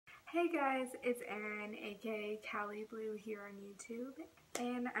Hey guys, it's Erin, aka Callie Blue here on YouTube,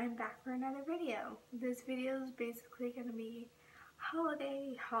 and I'm back for another video. This video is basically going to be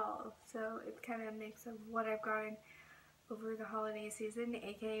holiday haul, so it's kind of a mix of what I've gotten over the holiday season,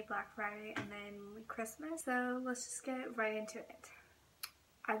 aka Black Friday and then Christmas. So let's just get right into it.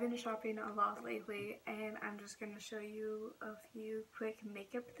 I've been shopping a lot lately, and I'm just going to show you a few quick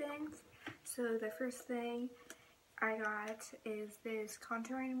makeup things. So the first thing I got is this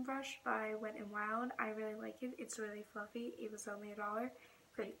contouring brush by Wet n Wild. I really like it. It's really fluffy. It was only $1.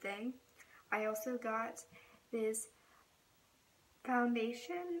 Great thing. I also got this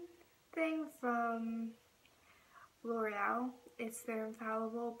foundation thing from L'Oreal. It's their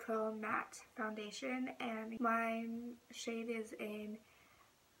Infallible Pro Matte Foundation, and my shade is in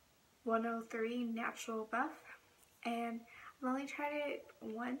 103 Natural Buff, and I've only tried it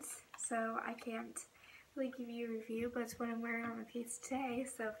once, so I can't really give you a review, but it's what I'm wearing on my face today,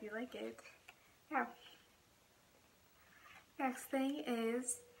 so if you like it, yeah. Next thing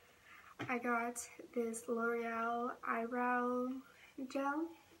is I got this L'Oreal eyebrow gel.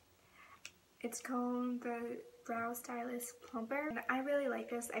 It's called the Brow Stylist Plumper, and I really like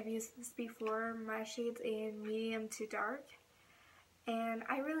this. I've used this before. My shade's in medium to dark, and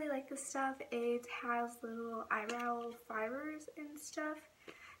I really like this stuff. It has little eyebrow fibers and stuff,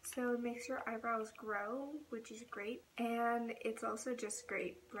 so it makes your eyebrows grow, which is great. And it's also just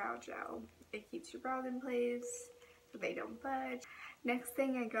great brow gel. It keeps your brows in place so they don't budge. Next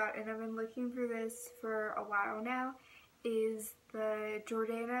thing I got, and I've been looking for this for a while now, is the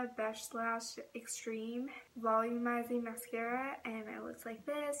Jordana Besh Lash Extreme Volumizing Mascara, and it looks like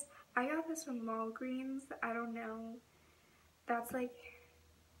this. I got this from Walgreens. I don't know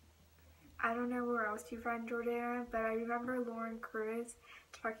where else you find Jordana, but I remember Lauren Curtis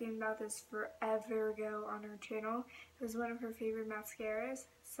talking about this forever ago on her channel. It was one of her favorite mascaras,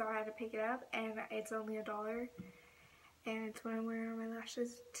 so I had to pick it up, and it's only $1, and it's what I'm wearing on my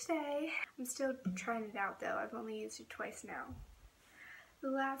lashes today. I'm still trying it out though. I've only used it twice now. The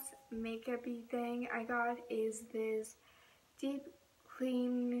last makeup-y thing I got is this Deep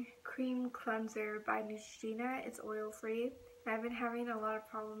Clean Cream Cleanser by Neutrogena. It's oil-free. I've been having a lot of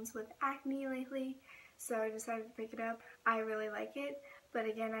problems with acne lately, so I decided to pick it up. I really like it, but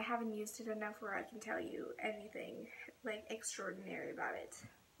again, I haven't used it enough where I can tell you anything like extraordinary about it.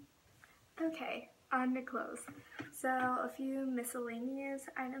 Okay, on to clothes. So a few miscellaneous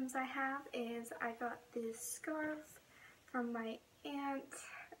items I have is I got this scarf from my aunt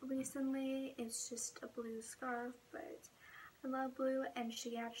recently. It's just a blue scarf, but I love blue, and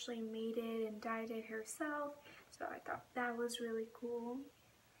she actually made it and dyed it herself, so I thought that was really cool.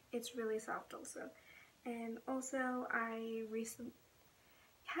 It's really soft also. And also I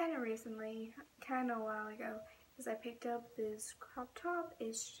kind of a while ago, is I picked up this crop top.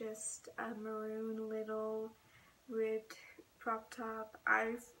 It's just a maroon little ribbed crop top.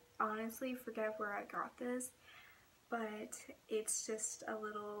 I honestly forget where I got this, but it's just a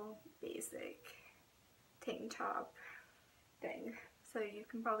little basic tank top thing, so you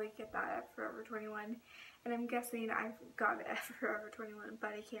can probably get that at Forever 21, and I'm guessing I've got it at Forever 21, but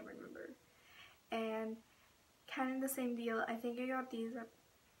I can't remember. And kind of the same deal, I think I got these at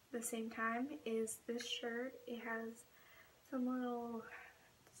the same time, is this shirt. It has some little,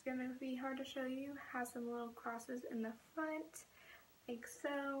 it's gonna be hard to show you, has some little crosses in the front, like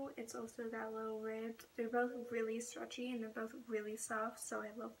so. It's also got a little ribbed. They're both really stretchy and they're both really soft, so I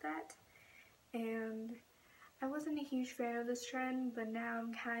love that. And I wasn't a huge fan of this trend, but now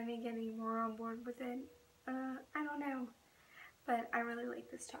I'm kind of getting more on board with it. I don't know, but I really like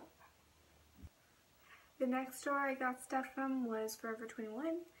this top. The next store I got stuff from was Forever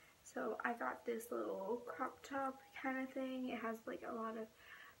 21, so I got this little crop top kind of thing. It has like a lot of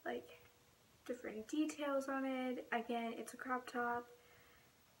like different details on it. Again, it's a crop top,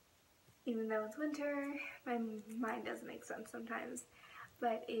 even though it's winter. My mind doesn't make sense sometimes,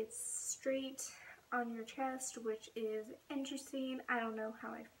 but it's straight on your chest, which is interesting. I don't know how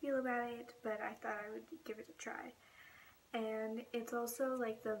I feel about it, but I thought I would give it a try. And it's also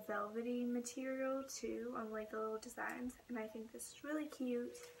like the velvety material too, on like the little designs, and I think this is really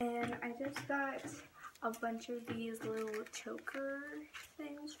cute. And I just got a bunch of these little choker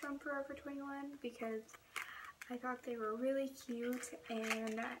things from Forever 21 because I thought they were really cute,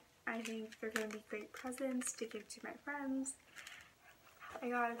 and I think they're going to be great presents to give to my friends. I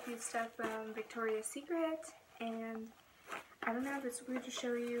got a few stuff from Victoria's Secret, and I don't know if it's weird to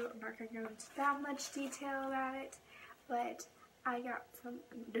show you. I'm not going to go into that much detail about it, but I got some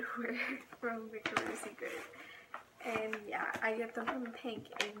underwear from Victoria's Secret. And yeah, I get them from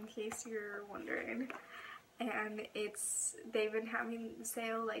pink in case you're wondering. and they've been having the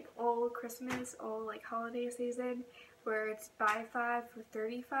sale like all Christmas, all like holiday season, where it's buy 5 for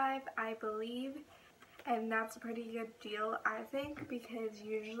 $35, I believe. And that's a pretty good deal, I think, because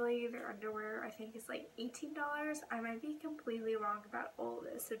usually their underwear, I think, is like $18. I might be completely wrong about all of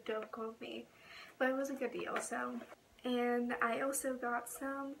this, so don't quote me. But it was a good deal, so. And I also got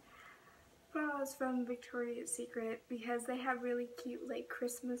some bras from Victoria's Secret because they have really cute, like,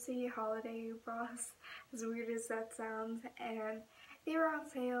 Christmassy holiday bras, as weird as that sounds, and they were on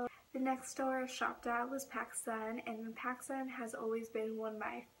sale. The next store I shopped at was PacSun, and PacSun has always been one of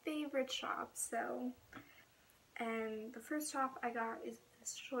my favorite shops, so. And the first top I got is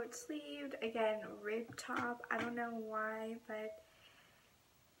this short sleeved, again, ribbed top. I don't know why, but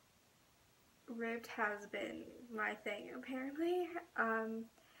ribbed has been my thing, apparently.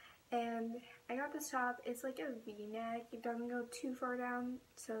 And I got this top. It's like a V-neck. It doesn't go too far down,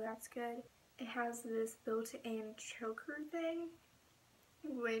 so that's good. It has this built-in choker thing,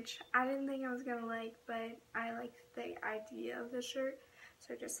 which I didn't think I was gonna like, but I liked the idea of the shirt,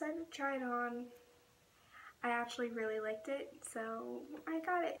 so I decided to try it on. I actually really liked it, so I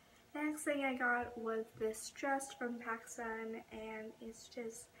got it. The next thing I got was this dress from PacSun, and it's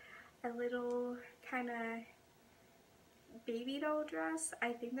just a little kind of baby doll dress.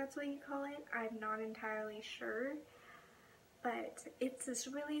 I think that's what you call it. I'm not entirely sure. But it's this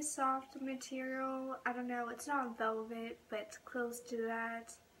really soft material. I don't know, it's not velvet, but it's close to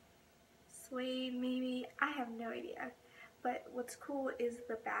that. Suede, maybe? I have no idea. But what's cool is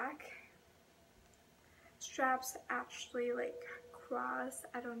the back. Straps actually like cross.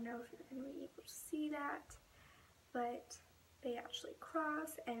 I don't know if you're going to be able to see that, but they actually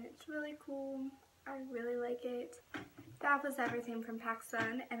cross, and it's really cool. I really like it. That was everything from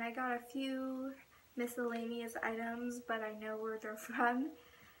PacSun, and I got a few miscellaneous items, but I know where they're from.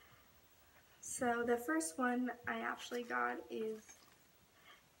 So the first one I actually got is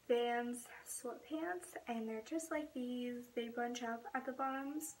Vans sweatpants, and they're just like these. They bunch up at the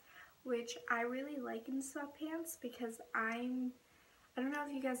bottoms, which I really like in sweatpants because I don't know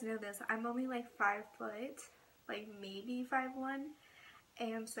if you guys know this, I'm only like 5 foot, like maybe 5'1",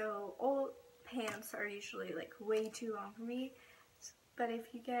 and so old pants are usually like way too long for me. But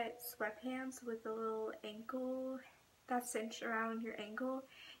if you get sweatpants with a little ankle that's cinched around your ankle,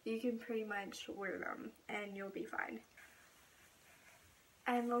 you can pretty much wear them and you'll be fine.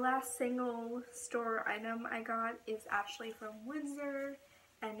 And the last single store item I got is actually from Windsor,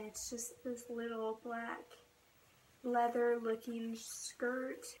 and it's just this little black leather looking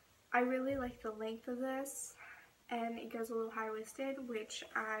skirt. I really like the length of this, and it goes a little high-waisted, which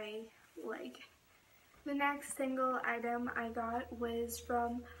I like. The next single item I got was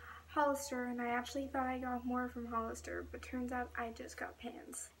from Hollister, and I actually thought I got more from Hollister, but turns out I just got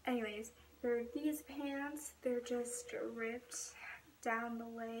pants. Anyways, they're these pants. They're just ripped down the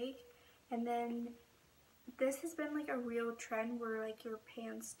leg, and then this has been like a real trend where like your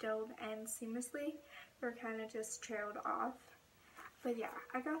pants don't end seamlessly. They're kind of just trailed off. But yeah,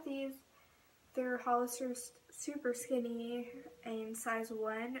 I got these. They're Hollister super skinny in size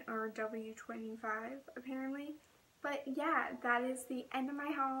 1 or W25 apparently. But yeah, that is the end of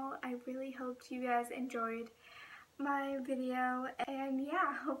my haul. I really hoped you guys enjoyed my video, and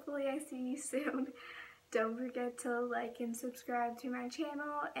yeah, hopefully I see you soon. Don't forget to like and subscribe to my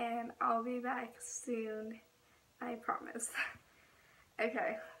channel, and I'll be back soon. I promise.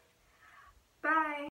 Okay. Bye!